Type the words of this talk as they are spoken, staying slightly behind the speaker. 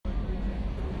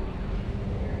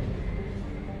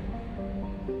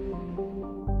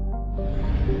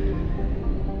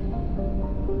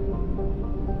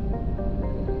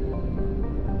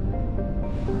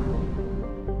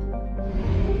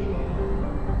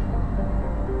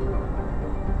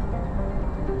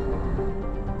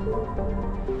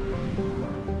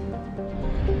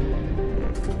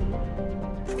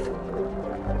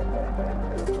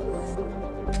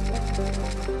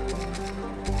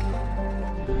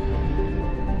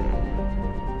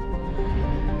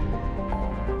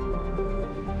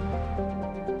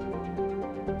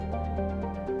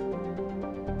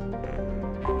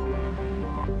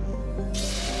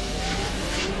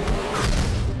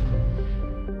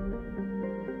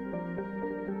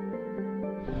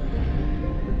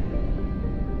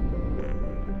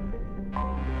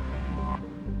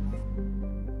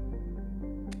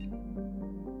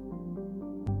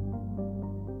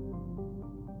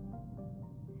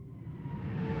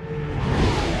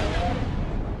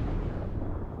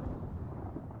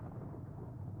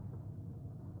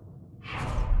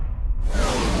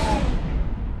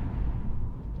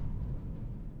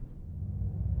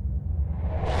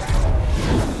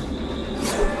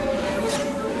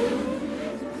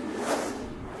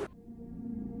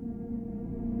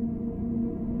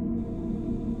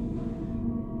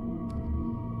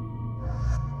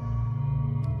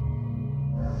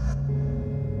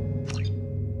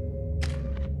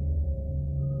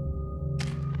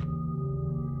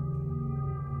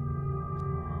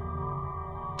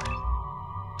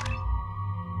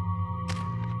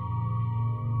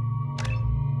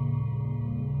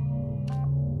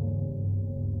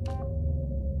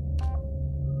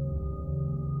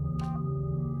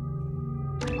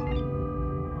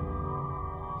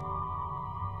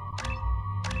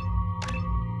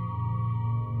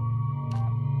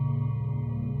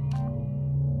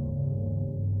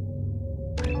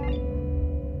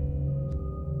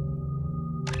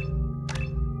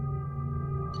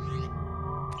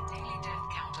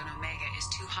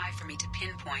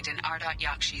pinpoint an Ardat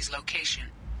Yakshi's location.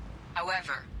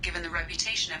 However, given the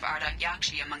reputation of Ardat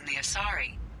Yakshi among the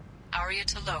Asari, Arya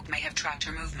T'Loak may have tracked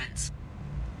her movements.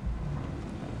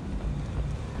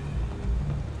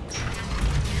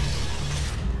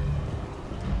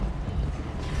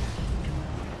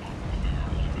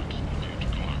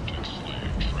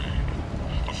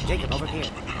 Jacob, over here.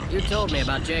 You told me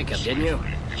about Jacob, didn't you?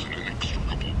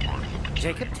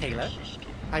 Jacob Taylor?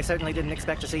 I certainly didn't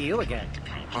expect to see you again.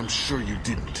 I'm sure you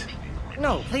didn't.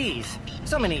 No, please.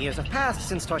 So many years have passed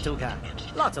since Tortuga.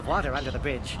 Lots of water under the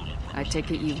bridge. I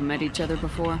take it you've met each other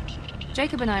before?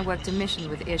 Jacob and I worked a mission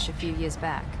with Ish a few years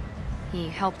back. He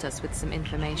helped us with some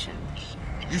information.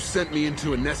 You sent me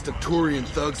into a nest of Turian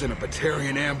thugs in a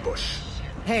Batarian ambush.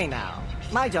 Hey now,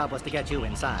 my job was to get you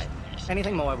inside.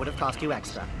 Anything more would have cost you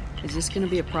extra. Is this gonna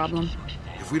be a problem?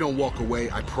 If we don't walk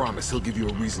away, I promise he'll give you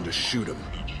a reason to shoot him.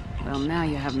 Well, now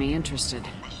you have me interested.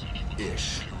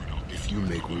 Ish, if you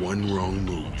make one wrong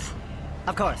move...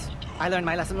 Of course. I learned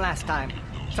my lesson last time.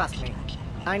 Trust me.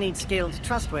 I need skilled,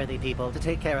 trustworthy people to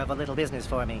take care of a little business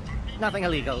for me. Nothing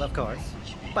illegal, of course.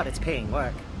 But it's paying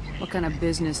work. What kind of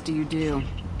business do you do?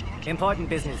 Important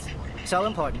business. So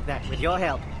important that, with your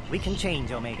help, we can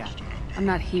change Omega. I'm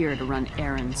not here to run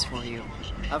errands for you.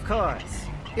 Of course.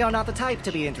 You're not the type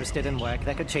to be interested in work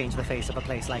that could change the face of a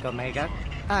place like Omega.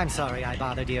 I'm sorry I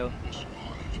bothered you.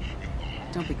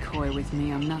 Don't be coy with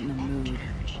me, I'm not in the mood.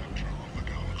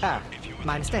 Ah,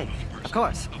 my mistake. Of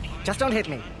course. Just don't hit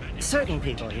me. Certain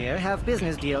people here have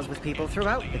business deals with people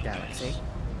throughout the galaxy.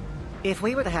 If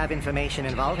we were to have information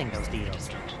involving those deals,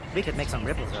 we could make some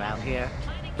ripples around here.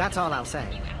 That's all I'll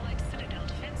say.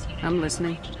 I'm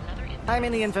listening. I'm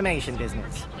in the information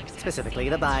business. Specifically,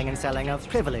 the buying and selling of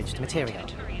privileged material.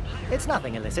 It's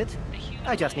nothing illicit.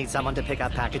 I just need someone to pick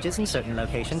up packages in certain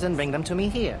locations and bring them to me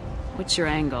here. What's your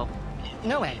angle?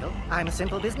 No angle. I'm a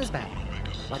simple businessman.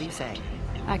 What do you say?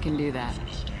 I can do that.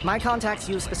 My contacts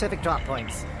use specific drop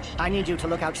points. I need you to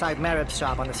look outside Merib's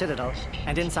shop on the Citadel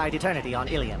and inside Eternity on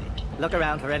Ilium. Look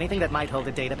around for anything that might hold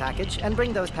a data package and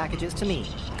bring those packages to me.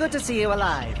 Good to see you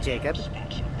alive, Jacob.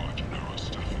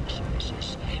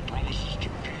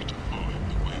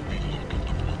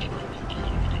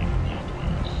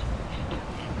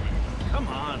 Come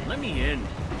on, let me in.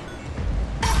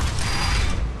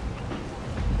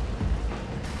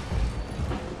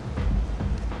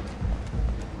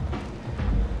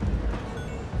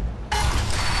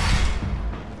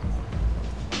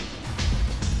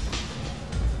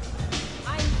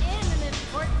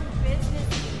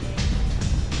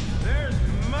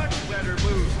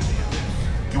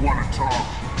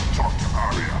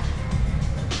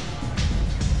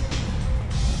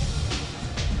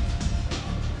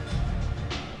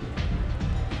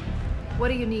 What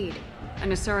do you need?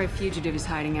 An Asari fugitive is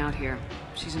hiding out here.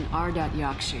 She's an Ardat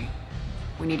Yakshi.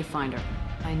 We need to find her.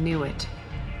 I knew it.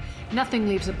 Nothing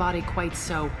leaves a body quite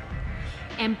so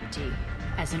empty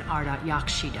as an Ardat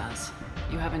Yakshi does.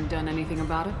 You haven't done anything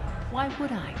about it? Why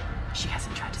would I? She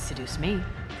hasn't tried to seduce me.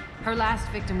 Her last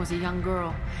victim was a young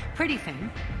girl. Pretty thing.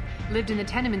 Lived in the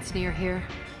tenements near here.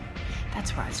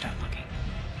 That's where I start looking.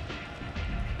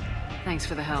 Thanks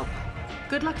for the help.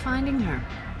 Good luck finding her.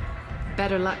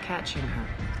 Better luck catching her.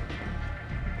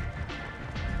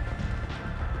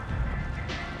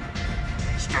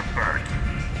 Step back.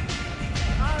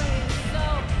 Ari is so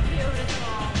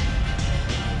beautiful.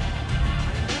 I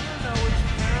never know which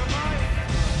pair of eyes.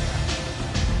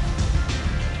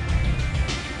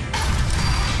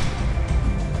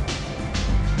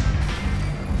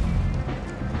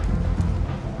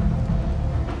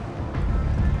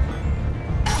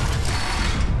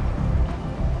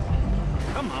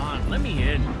 Come on, let me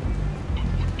in.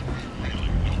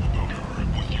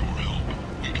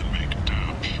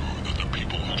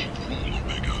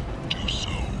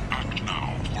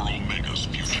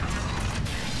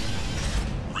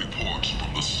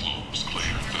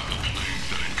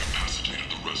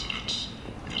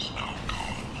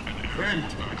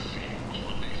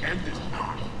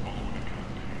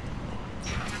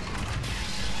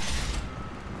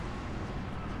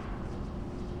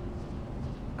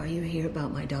 Are you here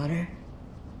about my daughter?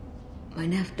 My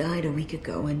nephew died a week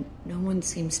ago and no one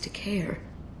seems to care.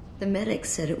 The medics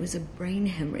said it was a brain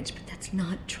hemorrhage, but that's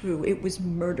not true. It was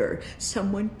murder.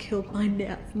 Someone killed my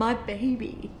nephew, my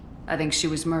baby. I think she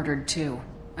was murdered too,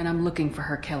 and I'm looking for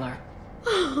her killer.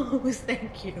 Oh,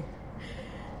 thank you.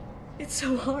 It's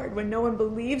so hard when no one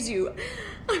believes you.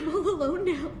 I'm all alone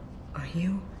now. Are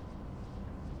you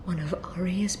one of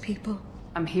Arya's people?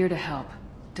 I'm here to help.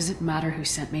 Does it matter who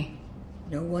sent me?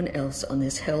 No one else on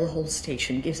this hellhole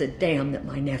station gives a damn that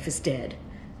my nephew is dead.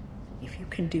 If you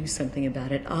can do something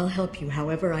about it, I'll help you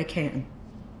however I can.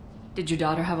 Did your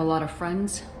daughter have a lot of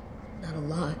friends? Not a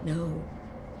lot, no.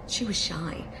 She was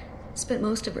shy. Spent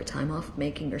most of her time off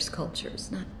making her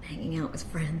sculptures, not hanging out with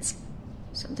friends.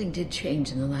 Something did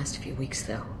change in the last few weeks,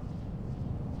 though.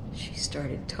 She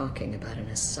started talking about an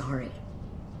Asari.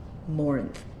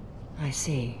 Morinth. I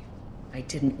see. I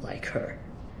didn't like her.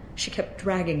 She kept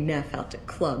dragging Neff out to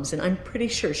clubs, and I'm pretty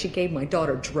sure she gave my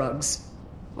daughter drugs.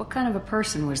 What kind of a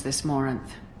person was this Morinth?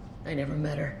 I never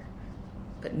met her.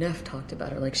 But Neff talked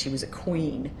about her like she was a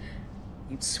queen.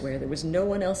 You'd swear there was no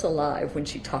one else alive when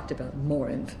she talked about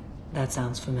Morinth. That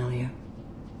sounds familiar.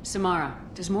 Samara,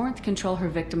 does Morinth control her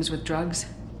victims with drugs?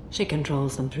 She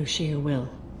controls them through sheer will.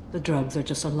 The drugs are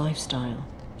just a lifestyle.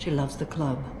 She loves the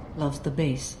club, loves the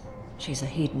base. She's a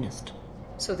hedonist.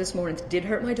 So this Morinth did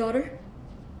hurt my daughter?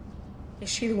 Is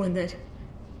she the one that...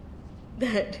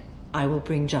 I will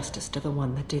bring justice to the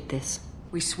one that did this.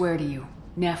 We swear to you,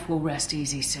 Neff will rest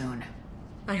easy soon.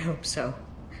 I hope so.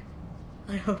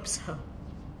 I hope so.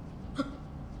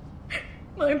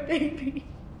 My baby.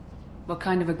 What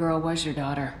kind of a girl was your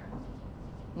daughter?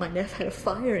 My Neff had a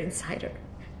fire inside her.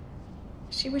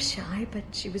 She was shy, but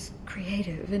she was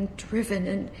creative and driven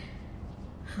and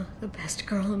the best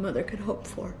girl a mother could hope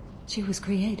for. She was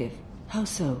creative. How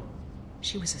so?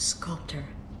 She was a sculptor.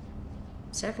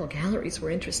 Several galleries were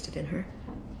interested in her.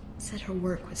 Said her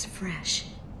work was fresh.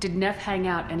 Did Neff hang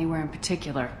out anywhere in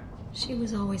particular? She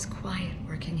was always quiet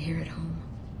working here at home.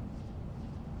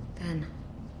 Then,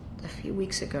 a few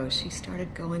weeks ago, she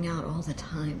started going out all the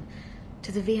time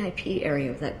to the VIP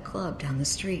area of that club down the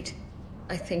street.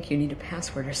 I think you need a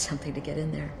password or something to get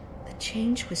in there. The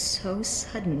change was so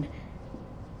sudden.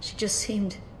 She just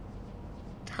seemed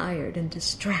tired and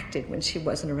distracted when she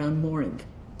wasn't around Morinth.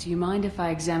 Do you mind if I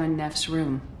examine Neff's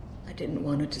room? I didn't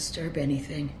want to disturb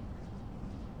anything.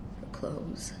 Her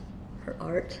clothes, her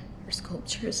art, her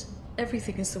sculptures,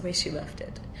 everything is the way she left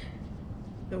it.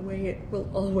 The way it will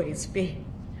always be.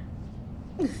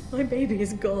 My baby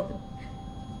is gone.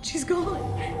 She's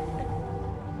gone.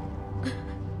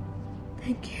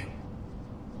 Thank you.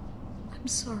 I'm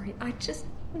sorry. I just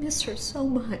miss her so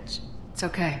much. It's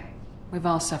okay. We've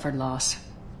all suffered loss.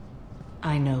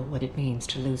 I know what it means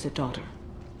to lose a daughter.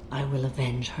 I will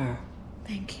avenge her.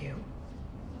 Thank you.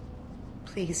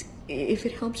 Please, if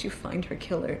it helps you find her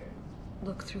killer,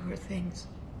 look through her things.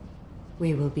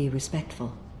 We will be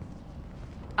respectful.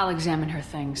 I'll examine her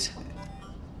things.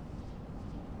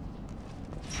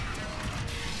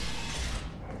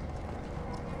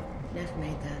 Neff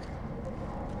made that.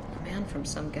 A man from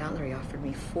some gallery offered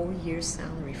me 4 years'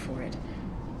 salary for it.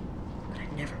 But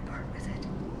I'd never part with it.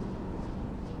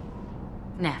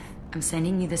 Neff, I'm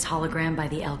sending you this hologram by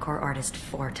the Elcor artist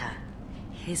Forta.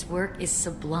 His work is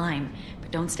sublime,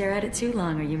 but don't stare at it too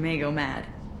long or you may go mad.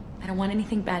 I don't want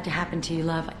anything bad to happen to you,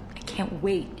 love. I can't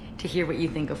wait to hear what you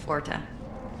think of Forta.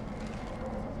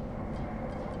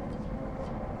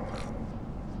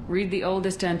 Read the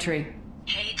oldest entry.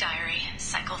 Hey, diary.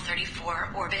 Cycle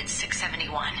 34, orbit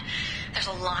 671. There's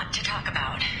a lot to talk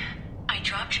about. I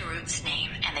dropped Jarut's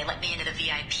name, and they let me into the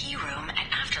VIP room at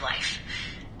Afterlife.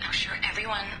 I'm sure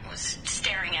everyone was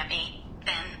staring at me.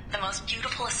 Then the most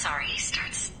beautiful Asari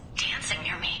starts dancing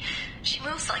near me. She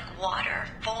moves like water,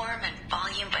 form and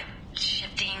volume, but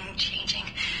shifting, changing.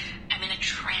 I'm in a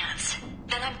trance.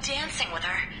 Then I'm dancing with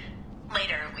her.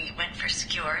 Later, we went for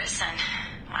skewers, and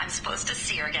I'm supposed to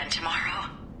see her again tomorrow.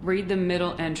 Read the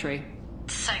middle entry.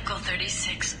 Cycle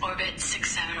 36, orbit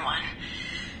 671.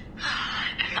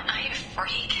 Am I a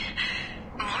freak?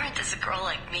 Morinth is a girl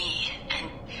like me, and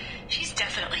she's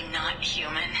definitely not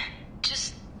human.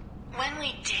 Just when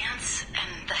we dance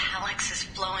and the helix is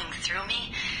flowing through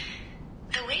me,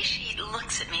 the way she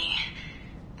looks at me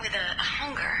with a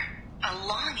hunger, a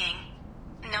longing,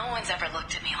 no one's ever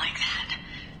looked at me like that.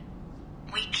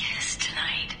 We kissed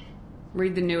tonight.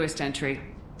 Read the newest entry.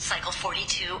 Cycle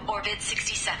 42, orbit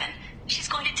 67. She's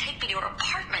going to take me to her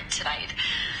apartment tonight.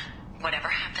 Whatever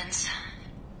happens,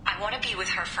 I want to be with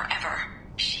her forever.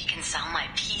 She can sell my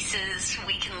pieces.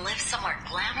 We can live somewhere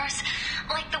glamorous,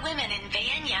 like the women in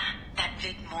Vanya that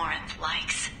Vid Morinth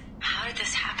likes. How did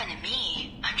this happen to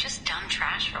me? I'm just dumb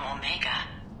trash from Omega.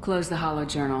 Close the hollow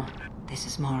journal. This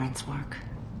is Morinth's work.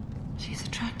 She's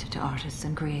attracted to artists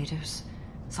and creators.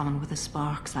 Someone with a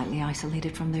spark, slightly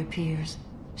isolated from their peers.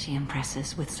 She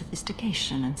impresses with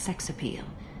sophistication and sex appeal.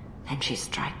 Then she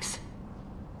strikes.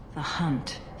 The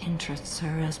hunt interests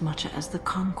her as much as the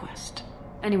conquest.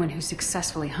 Anyone who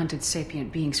successfully hunted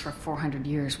sapient beings for 400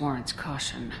 years warrants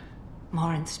caution.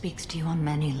 Morinth speaks to you on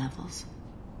many levels.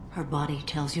 Her body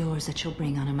tells yours that she'll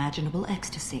bring unimaginable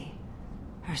ecstasy.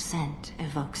 Her scent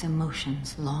evokes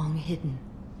emotions long hidden.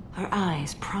 Her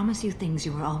eyes promise you things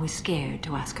you were always scared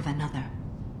to ask of another.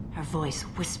 Her voice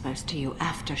whispers to you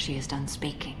after she is done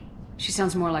speaking. She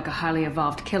sounds more like a highly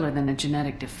evolved killer than a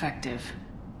genetic defective.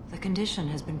 The condition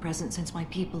has been present since my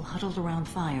people huddled around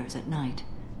fires at night.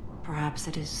 Perhaps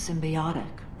it is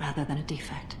symbiotic rather than a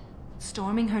defect.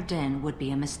 Storming her den would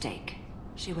be a mistake.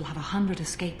 She will have 100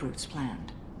 escape routes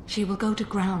planned. She will go to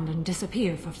ground and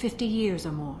disappear for 50 years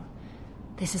or more.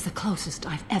 This is the closest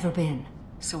I've ever been.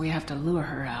 So we have to lure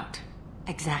her out.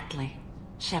 Exactly.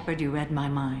 Shepard, you read my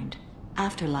mind.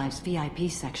 Afterlife's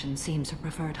VIP section seems her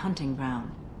preferred hunting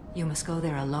ground. You must go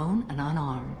there alone and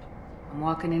unarmed. I'm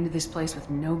walking into this place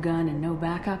with no gun and no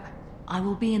backup? I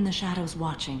will be in the shadows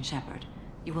watching, Shepard.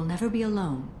 You will never be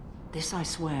alone. This I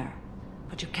swear.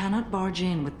 But you cannot barge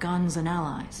in with guns and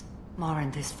allies.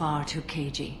 Morinth is far too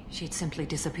cagey. She'd simply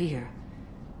disappear.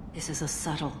 This is a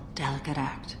subtle, delicate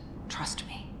act. Trust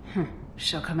me.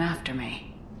 She'll come after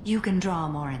me. You can draw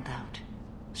Morinth out.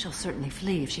 She'll certainly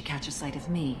flee if she catches sight of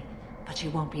me, but she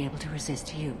won't be able to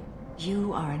resist you.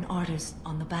 You are an artist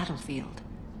on the battlefield.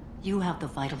 You have the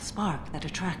vital spark that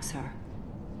attracts her.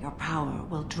 Your power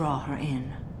will draw her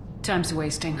in. Time's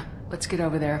wasting. Let's get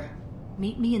over there.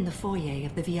 Meet me in the foyer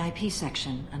of the VIP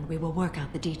section, and we will work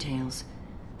out the details.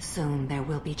 Soon there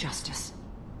will be justice.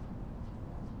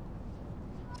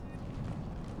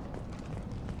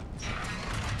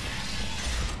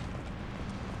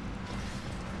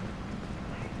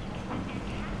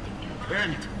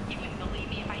 You wouldn't believe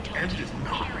me if I told you.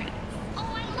 Herod.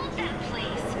 Oh, I love that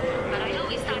place. But I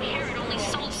always thought Herod only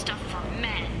sold stuff for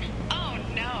men. Oh,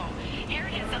 no.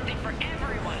 Herod has something for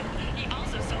everyone. He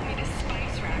also sold me this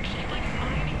spice rack shaped like a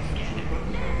mining skin.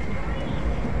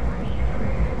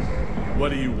 What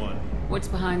do you want? What's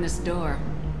behind this door?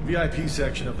 VIP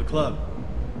section of the club.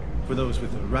 For those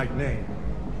with the right name.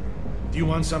 Do you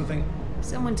want something?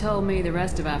 Someone told me the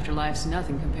rest of Afterlife's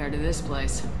nothing compared to this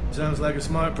place. Sounds like a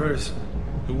smart person.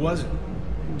 Who was it?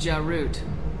 Jarut.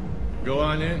 Go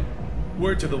on in.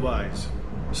 Word to the wise.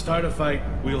 Start a fight,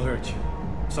 we'll hurt you.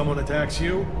 Someone attacks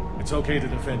you, it's okay to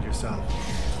defend yourself.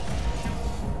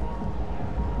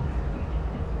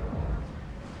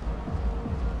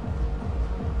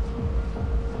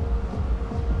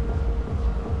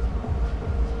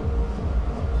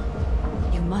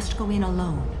 You must go in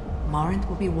alone. Morinth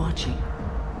will be watching.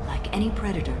 Like any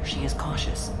predator, she is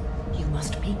cautious. You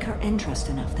must pique her interest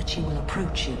enough that she will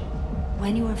approach you.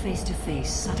 When you are face to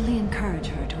face, subtly encourage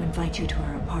her to invite you to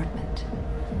her apartment.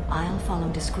 I'll follow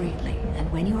discreetly,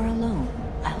 and when you are alone,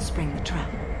 I'll spring the trap.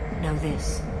 Know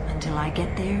this, until I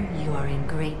get there, you are in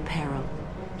great peril.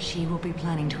 She will be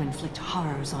planning to inflict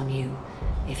horrors on you.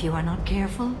 If you are not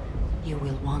careful, you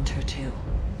will want her to.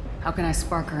 How can I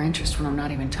spark her interest when I'm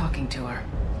not even talking to her?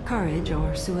 Courage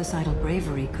or suicidal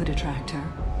bravery could attract her.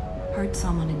 Hurt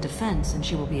someone in defense and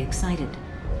she will be excited.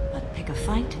 But pick a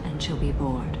fight and she'll be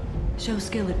bored. Show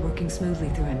skill at working smoothly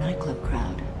through a nightclub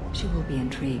crowd. She will be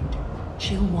intrigued.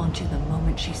 She'll want you the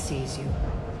moment she sees you.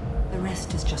 The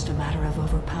rest is just a matter of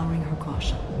overpowering her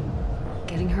caution.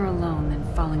 Getting her alone, then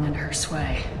falling under her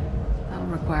sway. That'll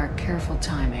require careful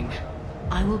timing.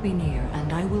 I will be near,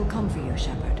 and I will come for you,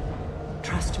 Shepard.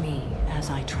 Trust me as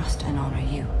I trust and honor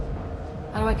you.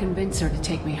 How do I convince her to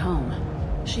take me home?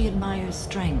 She admires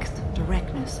strength,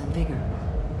 directness, and vigor.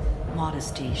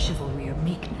 Modesty, chivalry, or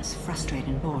meekness frustrate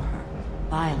and bore her.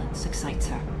 Violence excites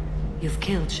her. You've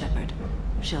killed Shepard.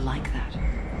 She'll like that.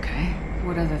 Okay.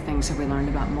 What other things have we learned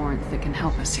about Morinth that can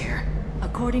help us here?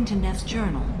 According to Neff's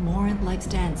journal, Morinth likes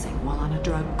dancing while on a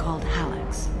drug called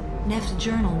Halax. Neff's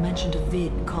journal mentioned a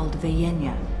vid called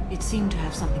Vayenya. It seemed to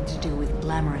have something to do with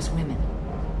glamorous women.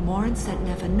 Morinth sent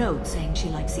Neff a note saying she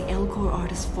likes the Elcor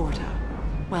artist Forta.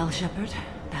 Well, Shepard,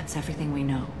 that's everything we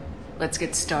know. Let's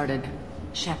get started.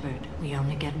 Shepard, we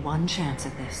only get one chance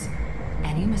at this.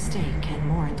 Any mistake and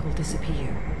Morinth will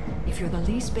disappear. If you're the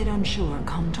least bit unsure,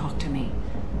 come talk to me.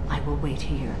 I will wait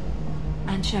here.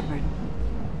 And Shepard,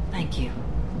 thank you.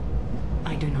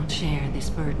 I do not share this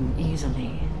burden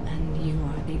easily, and you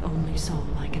are the only soul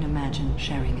I can imagine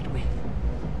sharing it with.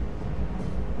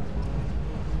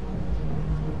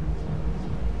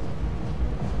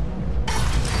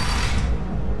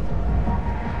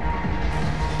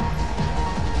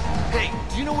 Hey,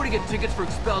 do you know where to get tickets for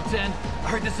Expel 10? I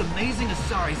heard this amazing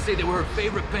Asari say they were her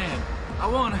favorite band.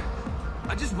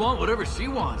 I just want whatever she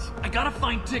wants. I gotta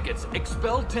find tickets.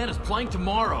 Expel 10 is playing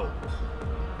tomorrow.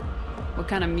 What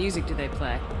kind of music do they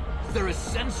play? They're a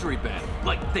sensory band.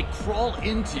 Like, they crawl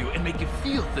into you and make you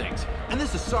feel things. And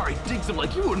this Asari digs them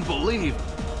like you wouldn't believe.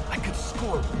 I could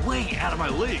score way out of my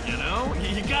league, you know?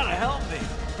 You gotta help me.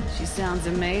 She sounds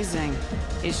amazing.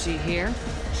 Is she here?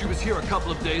 She was here a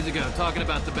couple of days ago talking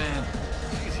about the band.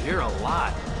 She's here a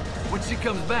lot. When she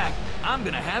comes back, I'm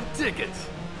gonna have tickets.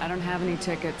 I don't have any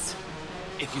tickets.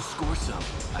 If you score some,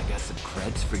 I got some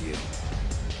creds for you.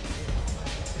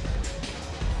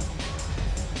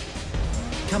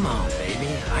 Come on,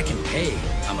 baby. I can pay.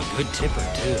 I'm a good tipper,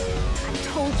 too. I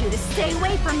told you to stay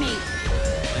away from me!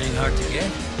 Ain't hard to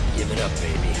get? Give it up,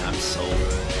 baby. I'm sold.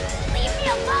 Leave me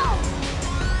alone!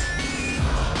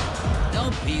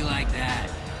 Don't be like that.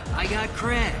 I got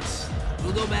creds.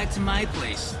 We'll go back to my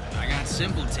place. I got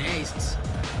simple tastes.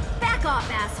 Back off,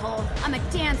 asshole! I'm a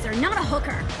dancer, not a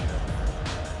hooker!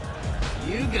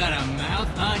 You got a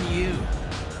mouth on you.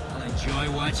 I'll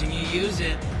enjoy watching you use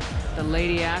it. The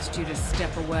lady asked you to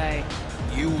step away.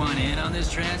 You want in on this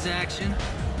transaction?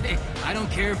 Hey, I don't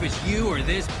care if it's you or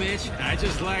this bitch. I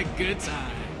just like good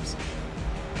times.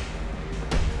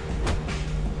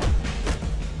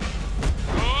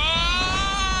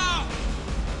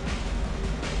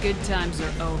 Good times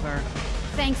are over.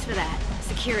 Thanks for that.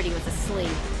 Security was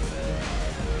asleep.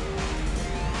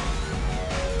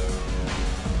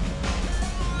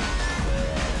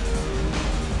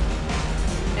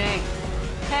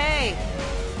 Hey!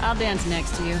 I'll dance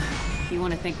next to you. If you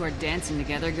want to think we're dancing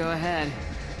together, go ahead.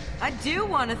 I do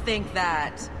want to think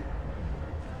that.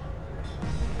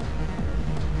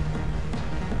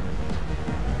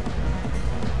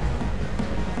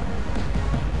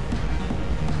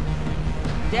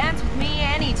 Dance with me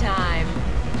anytime.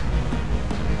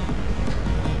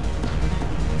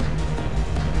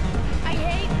 I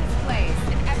hate this place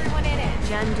and everyone in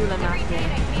it. Every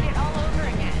night I hate it all over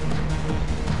again.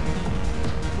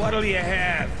 What'll you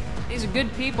have? These are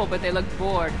good people, but they look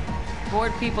bored.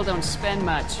 Bored people don't spend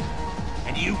much.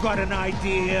 And you got an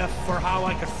idea for how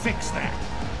I could fix that?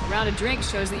 A round of drinks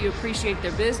shows that you appreciate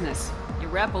their business. Your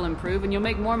rep will improve and you'll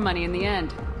make more money in the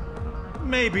end.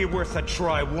 Maybe worth a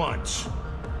try once.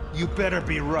 You better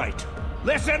be right.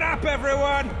 Listen up,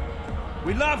 everyone!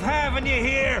 We love having you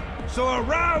here, so a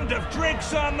round of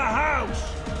drinks on the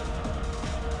house!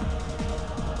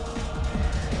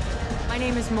 My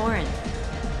name is Morin.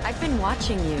 I've been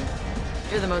watching you.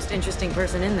 You're the most interesting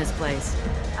person in this place.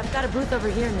 I've got a booth over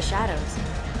here in the shadows.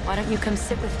 Why don't you come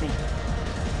sit with me?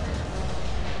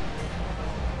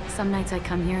 Some nights I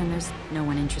come here and there's no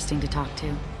one interesting to talk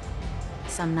to.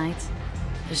 Some nights,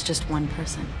 there's just one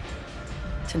person.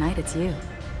 Tonight it's you.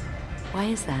 Why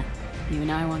is that? You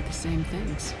and I want the same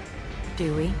things.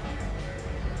 Do we?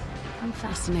 I'm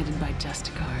fascinated by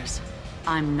Justicars.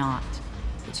 I'm not.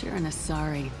 But you're an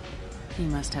Asari. You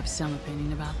must have some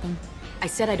opinion about them. I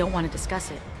said I don't want to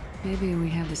discuss it. Maybe we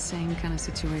have the same kind of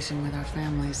situation with our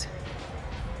families.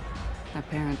 My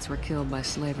parents were killed by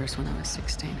slavers when I was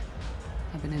 16.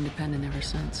 I've been independent ever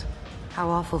since. How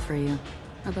awful for you.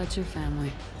 How about your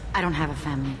family? I don't have a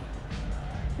family.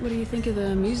 What do you think of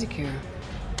the music here?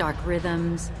 Dark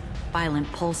rhythms,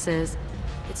 violent pulses.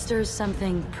 It stirs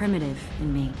something primitive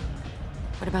in me.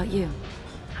 What about you?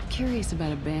 I'm curious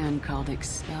about a band called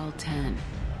Expel 10.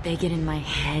 They get in my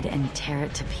head and tear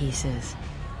it to pieces.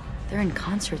 They're in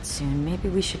concert soon. Maybe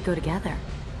we should go together.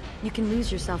 You can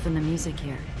lose yourself in the music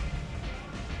here.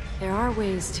 There are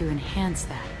ways to enhance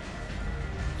that.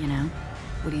 You know?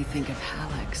 What do you think of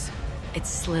Hallex? It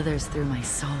slithers through my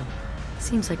soul.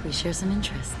 Seems like we share some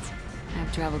interests.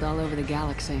 I've traveled all over the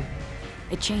galaxy.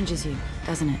 It changes you,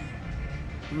 doesn't it?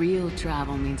 Real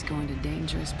travel means going to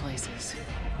dangerous places.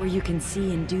 Where you can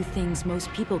see and do things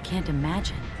most people can't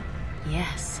imagine.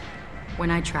 Yes. When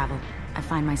I travel, I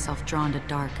find myself drawn to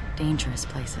dark, dangerous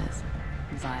places.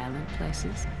 Violent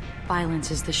places? Violence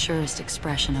is the surest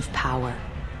expression of power.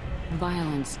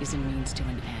 Violence is a means to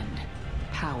an end.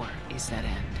 Power is that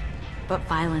end. But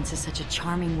violence is such a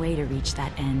charming way to reach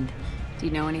that end. Do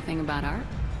you know anything about art?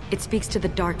 It speaks to the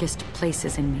darkest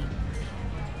places in me.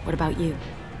 What about you?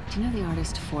 Do you know the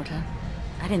artist Forta?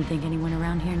 I didn't think anyone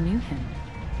around here knew him.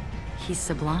 He's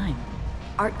sublime.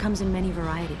 Art comes in many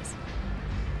varieties.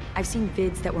 I've seen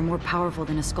vids that were more powerful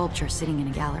than a sculpture sitting in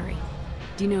a gallery.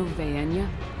 Do you know Vaenya?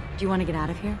 Do you want to get out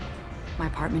of here? My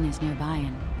apartment is nearby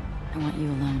and I want you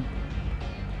alone.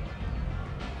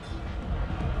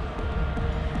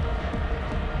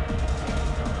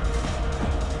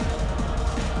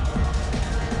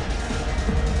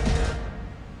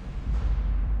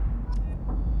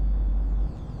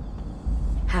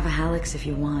 Have a Hallex if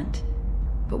you want.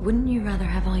 But wouldn't you rather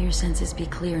have all your senses be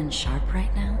clear and sharp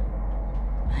right now?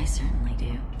 I certainly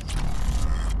do.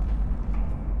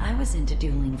 I was into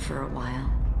dueling for a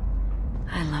while.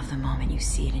 I love the moment you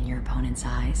see it in your opponent's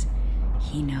eyes.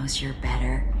 He knows you're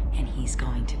better, and he's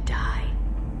going to die.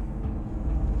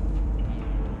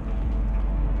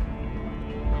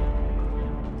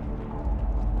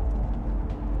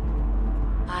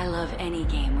 love any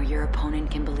game where your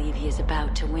opponent can believe he is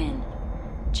about to win,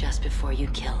 just before you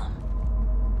kill him.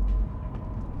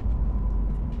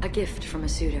 A gift from a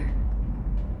suitor.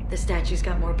 The statue's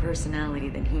got more personality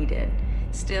than he did.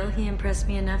 Still, he impressed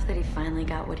me enough that he finally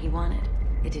got what he wanted.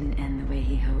 It didn't end the way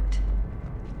he hoped.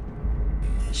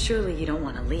 Surely you don't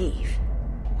want to leave.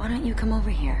 Why don't you come over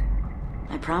here?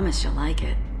 I promise you'll like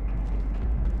it.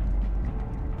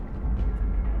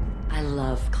 I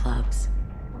love clubs.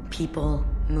 People,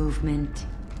 movement,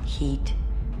 heat.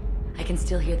 I can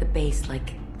still hear the bass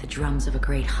like the drums of a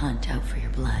great hunt out for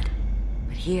your blood.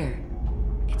 But here,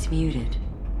 it's muted,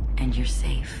 and you're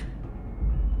safe.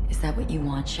 Is that what you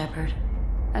want, Shepard?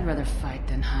 I'd rather fight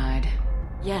than hide.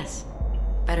 Yes.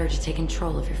 Better to take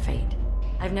control of your fate.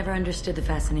 I've never understood the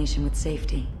fascination with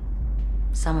safety.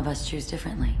 Some of us choose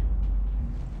differently.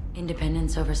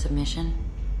 Independence over submission?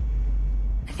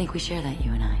 I think we share that,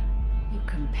 you and I. You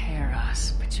compare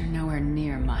us, but you're nowhere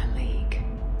near my league.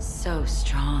 So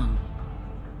strong.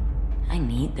 I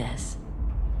need this.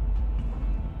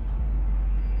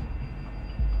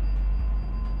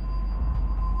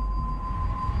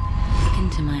 Look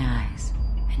into my eyes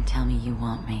and tell me you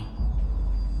want me.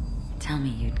 Tell me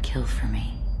you'd kill for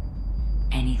me.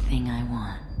 Anything I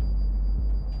want.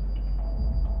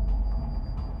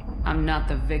 I'm not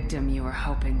the victim you were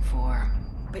hoping for.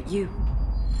 But you...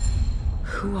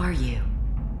 Who are you?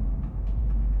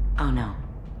 Oh no.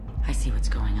 I see what's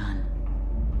going on.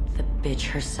 The bitch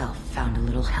herself found a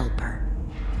little helper.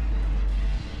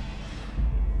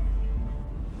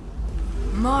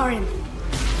 Morin!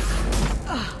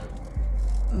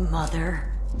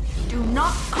 Mother? Do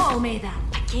not call me that!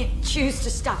 I can't choose to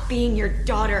stop being your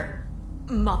daughter,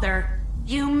 Mother.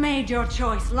 You made your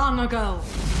choice long ago.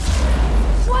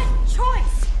 What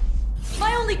choice?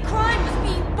 My only crime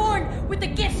was being born with the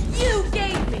gifts you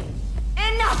gave me.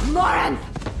 Enough, Morin!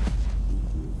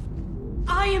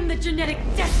 I am the genetic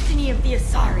destiny of the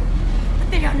Asari, but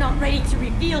they are not ready to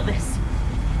reveal this.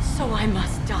 So I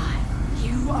must die.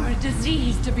 You are a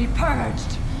disease to be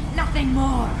purged. Nothing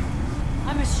more.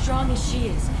 I'm as strong as she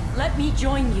is. Let me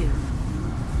join you.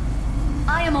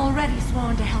 I am already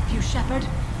sworn to help you, Shepard.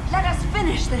 Let us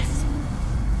finish this.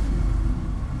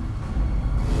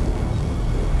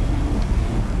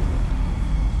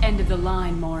 End of the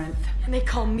line, Morinth. And they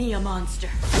call me a monster.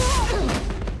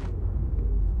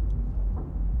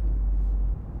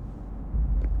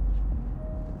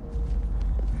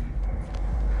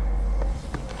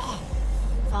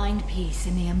 Find peace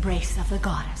in the embrace of the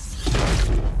goddess.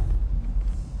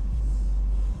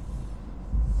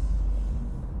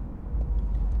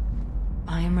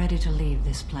 I am ready to leave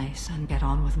this place and get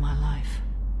on with my life.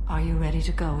 Are you ready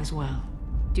to go as well?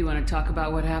 Do you want to talk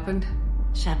about what happened?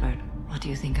 Shepard, what do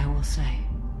you think I will say?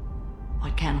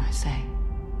 What can I say?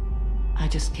 I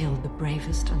just killed the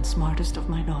bravest and smartest of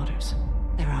my daughters.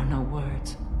 There are no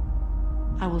words.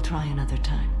 I will try another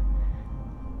time.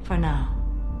 For now,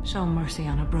 show mercy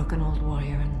on a broken old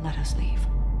warrior and let us leave.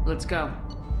 Let's go.